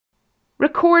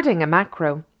Recording a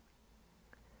macro.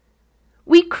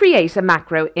 We create a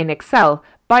macro in Excel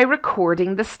by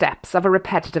recording the steps of a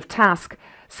repetitive task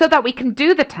so that we can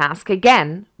do the task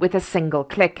again with a single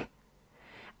click.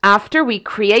 After we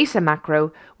create a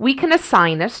macro, we can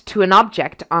assign it to an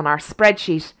object on our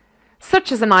spreadsheet,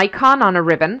 such as an icon on a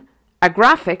ribbon, a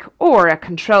graphic or a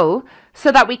control,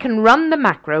 so that we can run the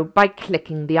macro by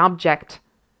clicking the object.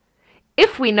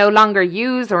 If we no longer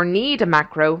use or need a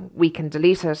macro, we can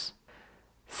delete it.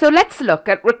 So let's look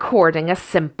at recording a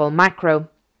simple macro.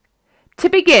 To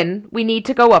begin, we need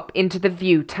to go up into the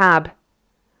View tab.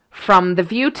 From the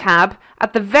View tab,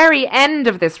 at the very end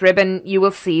of this ribbon, you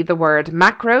will see the word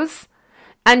Macros,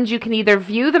 and you can either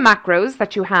view the macros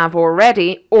that you have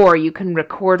already or you can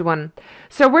record one.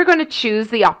 So we're going to choose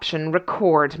the option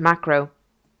Record Macro.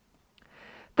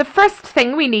 The first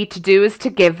thing we need to do is to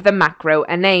give the macro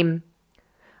a name.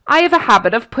 I have a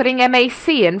habit of putting MAC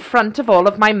in front of all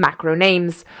of my macro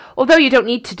names. Although you don't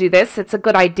need to do this, it's a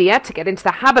good idea to get into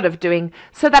the habit of doing,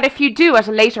 so that if you do at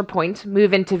a later point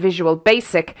move into Visual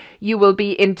Basic, you will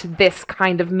be into this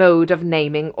kind of mode of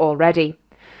naming already.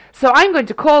 So I'm going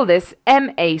to call this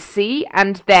MAC,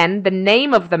 and then the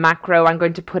name of the macro I'm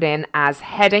going to put in as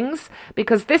headings,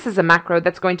 because this is a macro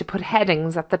that's going to put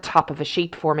headings at the top of a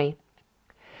sheet for me.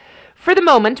 For the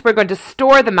moment, we're going to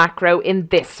store the macro in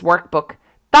this workbook.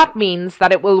 That means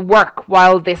that it will work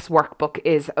while this workbook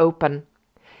is open.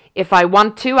 If I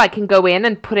want to, I can go in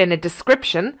and put in a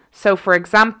description. So for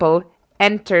example,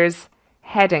 enters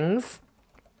headings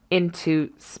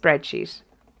into spreadsheet.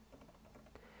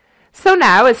 So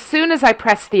now, as soon as I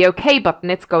press the OK button,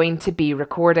 it's going to be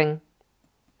recording.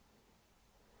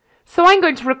 So I'm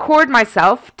going to record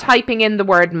myself typing in the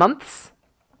word months,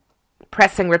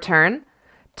 pressing return,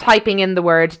 typing in the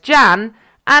word Jan,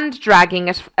 and dragging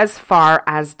it as far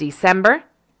as December.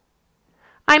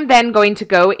 I'm then going to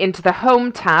go into the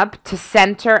Home tab to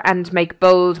center and make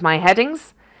bold my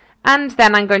headings, and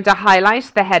then I'm going to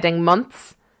highlight the heading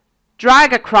Months,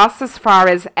 drag across as far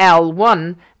as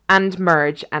L1 and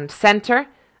merge and center,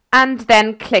 and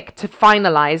then click to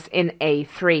finalize in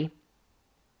A3.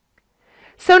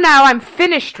 So now I'm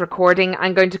finished recording.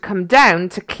 I'm going to come down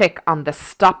to click on the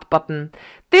Stop button.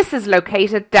 This is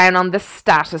located down on the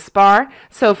status bar,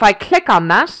 so if I click on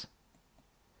that,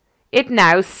 it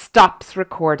now stops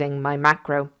recording my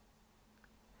macro.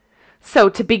 So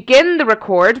to begin the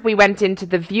record, we went into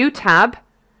the View tab,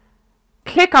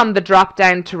 click on the drop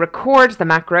down to record the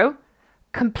macro,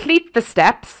 complete the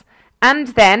steps, and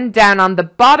then down on the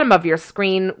bottom of your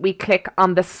screen, we click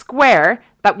on the square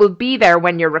that will be there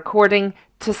when you're recording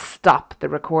to stop the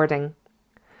recording.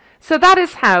 So that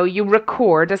is how you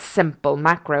record a simple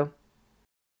macro.